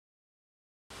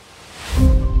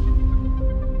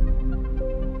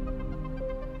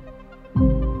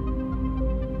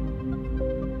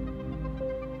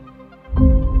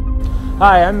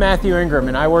Hi, I'm Matthew Ingram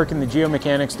and I work in the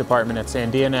Geomechanics Department at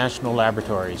Sandia National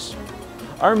Laboratories.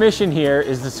 Our mission here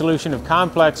is the solution of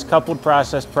complex coupled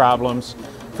process problems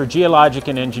for geologic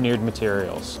and engineered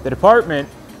materials. The department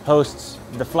hosts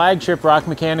the flagship Rock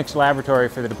Mechanics Laboratory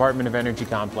for the Department of Energy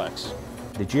Complex.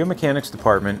 The Geomechanics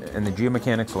Department and the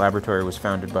Geomechanics Laboratory was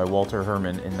founded by Walter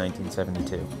Hermann in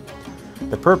 1972.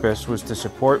 The purpose was to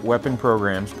support weapon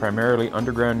programs, primarily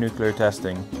underground nuclear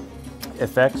testing,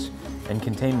 effects, and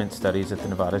containment studies at the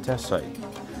Nevada test site.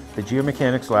 The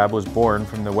Geomechanics Lab was born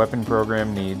from the weapon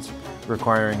program needs,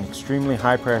 requiring extremely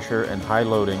high pressure and high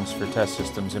loadings for test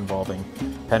systems involving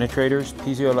penetrators,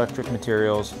 piezoelectric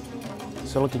materials,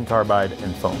 silicon carbide,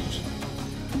 and foams.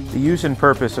 The use and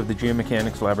purpose of the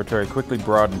Geomechanics Laboratory quickly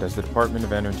broadened as the Department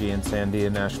of Energy and Sandia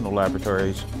National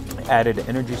Laboratories added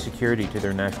energy security to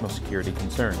their national security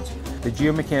concerns. The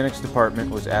Geomechanics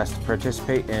Department was asked to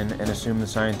participate in and assume the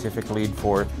scientific lead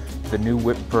for the new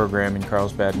WIP program in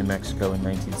Carlsbad, New Mexico in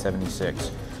 1976,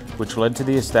 which led to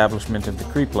the establishment of the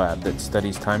CREEP Lab that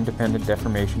studies time-dependent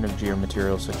deformation of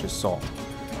geomaterials such as salt.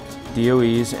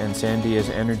 DOE's and Sandia's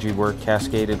energy work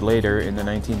cascaded later in the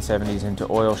 1970s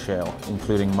into oil shale,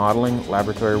 including modeling,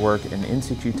 laboratory work, and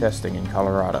in-situ testing in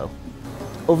Colorado.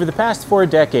 Over the past 4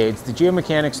 decades, the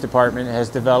Geomechanics Department has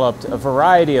developed a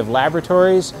variety of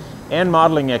laboratories and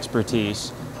modeling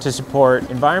expertise to support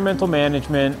environmental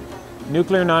management,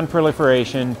 nuclear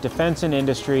nonproliferation, defense and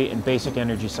industry, and basic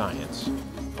energy science.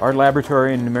 Our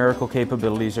laboratory and numerical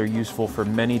capabilities are useful for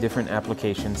many different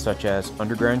applications such as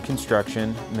underground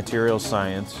construction, materials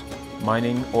science,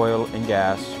 mining, oil and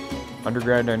gas,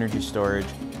 underground energy storage,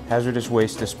 hazardous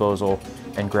waste disposal,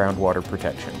 and groundwater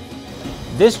protection.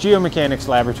 This Geomechanics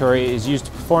Laboratory is used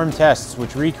to perform tests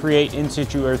which recreate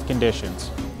in-situ Earth conditions.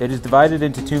 It is divided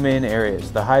into 2 main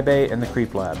areas, the High Bay and the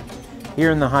CREEP Lab. Here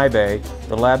in the High Bay,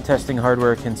 the lab testing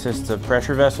hardware consists of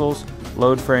pressure vessels,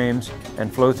 load frames,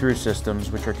 and flow-through systems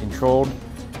which are controlled,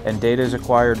 and data is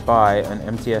acquired by an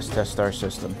MTS TestStar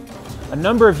system. A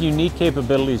number of unique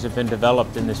capabilities have been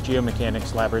developed in this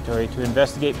Geomechanics Laboratory to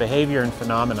investigate behavior and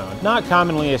phenomena not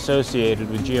commonly associated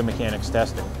with geomechanics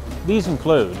testing. These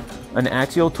include an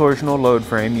axial torsional load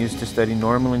frame used to study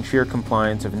normal and shear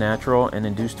compliance of natural and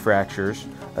induced fractures,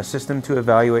 a system to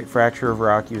evaluate fracture of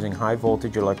rock using high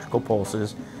voltage electrical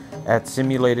pulses at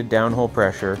simulated downhole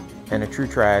pressure, and a true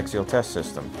triaxial test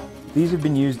system. These have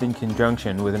been used in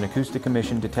conjunction with an acoustic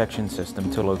emission detection system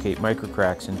to locate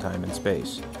microcracks in time and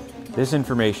space. This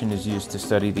information is used to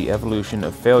study the evolution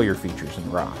of failure features in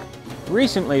rock.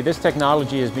 Recently, this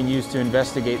technology has been used to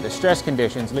investigate the stress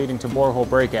conditions leading to borehole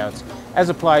breakouts as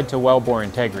applied to wellbore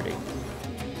integrity.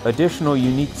 Additional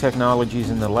unique technologies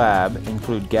in the lab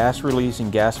include gas release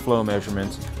and gas flow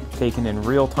measurements taken in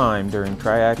real time during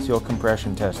triaxial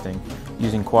compression testing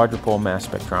using quadrupole mass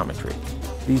spectrometry.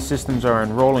 These systems are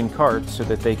on rolling carts so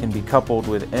that they can be coupled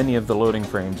with any of the loading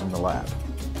frames in the lab.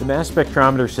 The mass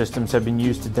spectrometer systems have been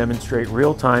used to demonstrate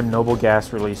real-time noble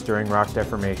gas release during rock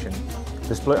deformation.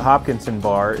 The split Hopkinson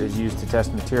bar is used to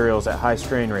test materials at high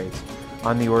strain rates,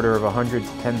 on the order of 100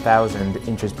 to 10,000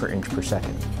 inches per inch per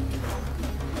second.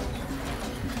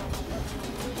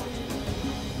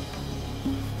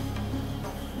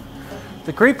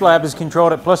 The CREEP Lab is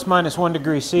controlled at ±1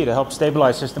 degree C to help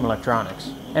stabilize system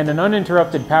electronics, and an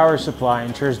uninterrupted power supply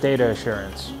ensures data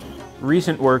assurance.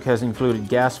 Recent work has included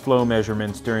gas flow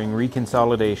measurements during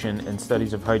reconsolidation and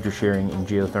studies of hydroshearing in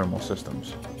geothermal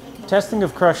systems. Testing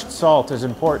of crushed salt is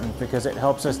important because it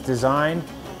helps us design,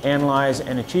 analyze,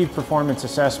 and achieve performance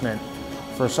assessment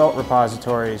for salt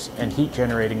repositories and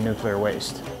heat-generating nuclear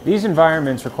waste. These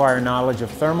environments require knowledge of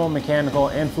thermal, mechanical,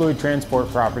 and fluid transport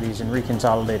properties in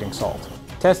reconsolidating salt.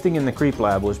 Testing in the CREEP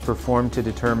Lab was performed to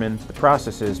determine the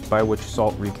processes by which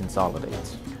salt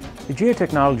reconsolidates. The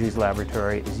Geotechnologies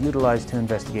Laboratory is utilized to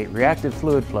investigate reactive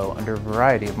fluid flow under a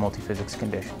variety of multiphysics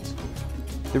conditions.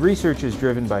 The research is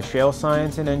driven by shale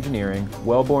science and engineering,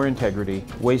 wellbore integrity,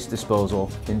 waste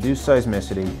disposal, induced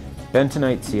seismicity,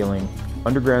 bentonite sealing,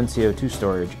 underground CO2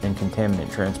 storage, and contaminant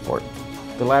transport.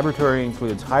 The laboratory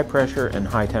includes high pressure and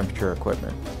high temperature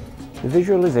equipment. The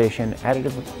Visualization,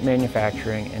 Additive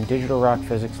Manufacturing, and Digital Rock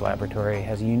Physics Laboratory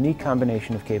has a unique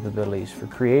combination of capabilities for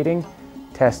creating,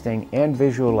 testing, and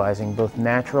visualizing both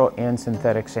natural and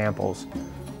synthetic samples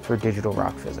for digital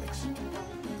rock physics.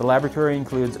 The laboratory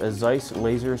includes a Zeiss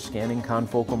laser scanning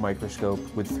confocal microscope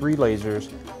with 3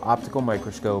 lasers, optical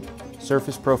microscope,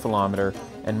 surface profilometer,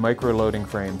 and micro-loading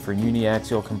frame for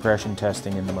uniaxial compression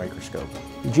testing in the microscope.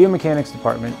 The Geomechanics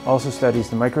Department also studies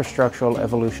the microstructural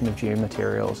evolution of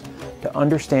geomaterials to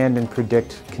understand and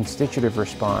predict constitutive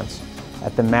response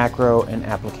at the macro and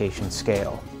application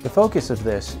scale. The focus of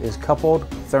this is coupled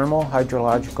thermal,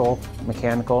 hydrological,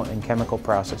 mechanical, and chemical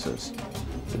processes.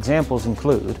 Examples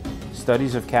include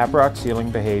studies of caprock sealing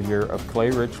behavior of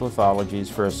clay-rich lithologies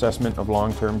for assessment of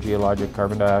long-term geologic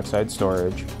carbon dioxide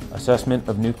storage, assessment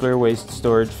of nuclear waste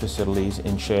storage facilities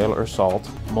in shale or salt,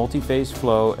 multi-phase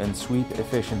flow and sweep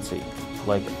efficiency,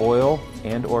 like oil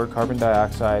and/or carbon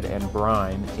dioxide and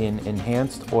brine in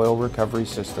enhanced oil recovery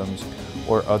systems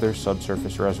or other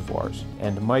subsurface reservoirs,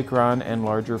 and micron and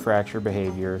larger fracture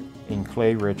behavior in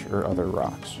clay-rich or other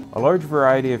rocks. A large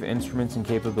variety of instruments and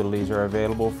capabilities are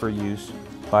available for use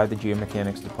by the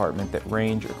Geomechanics Department that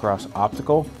range across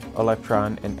optical,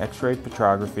 electron, and X-ray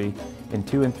petrography in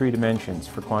 2 and 3 dimensions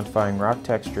for quantifying rock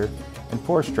texture and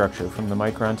pore structure from the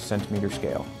micron to centimeter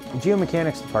scale. The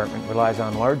Geomechanics Department relies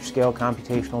on large-scale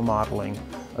computational modeling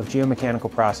of geomechanical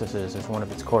processes as one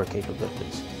of its core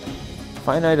capabilities.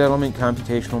 Finite element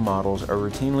computational models are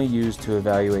routinely used to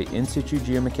evaluate in-situ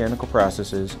geomechanical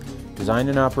processes, design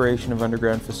and operation of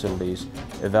underground facilities,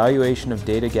 evaluation of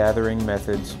data gathering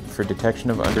methods for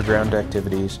detection of underground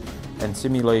activities, and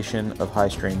simulation of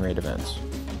high-strain rate events.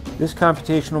 This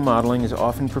computational modeling is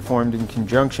often performed in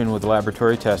conjunction with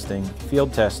laboratory testing,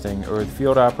 or with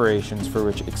field operations for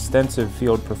which extensive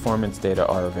field performance data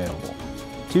are available.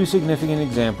 2 significant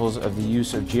examples of the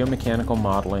use of geomechanical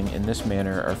modeling in this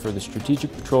manner are for the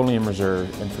Strategic Petroleum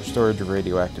Reserve and for storage of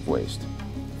radioactive waste.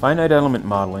 Finite element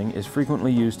modeling is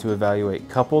frequently used to evaluate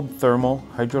coupled thermal,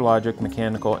 hydrologic,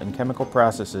 mechanical, and chemical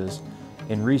processes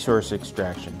in resource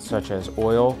extraction, such as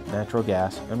oil, natural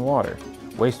gas, and water,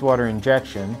 wastewater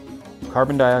injection,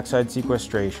 carbon dioxide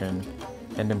sequestration,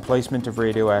 and emplacement of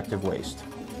radioactive waste.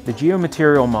 The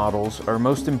geomaterial models are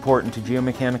most important to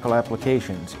geomechanical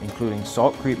applications, including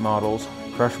salt creep models,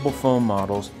 crushable foam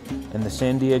models, and the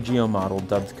Sandia geomodel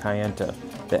dubbed Kayenta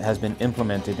that has been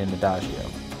implemented in Adagio.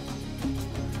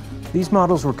 These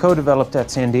models were co-developed at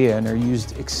Sandia and are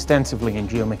used extensively in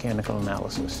geomechanical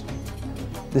analysis.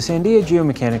 The Sandia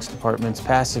Geomechanics Department's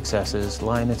past successes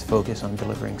lie in its focus on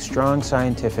delivering strong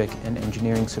scientific and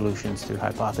engineering solutions through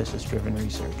hypothesis-driven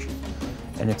research,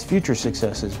 and its future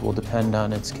successes will depend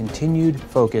on its continued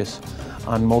focus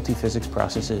on multi-physics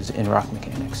processes in rock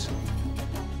mechanics.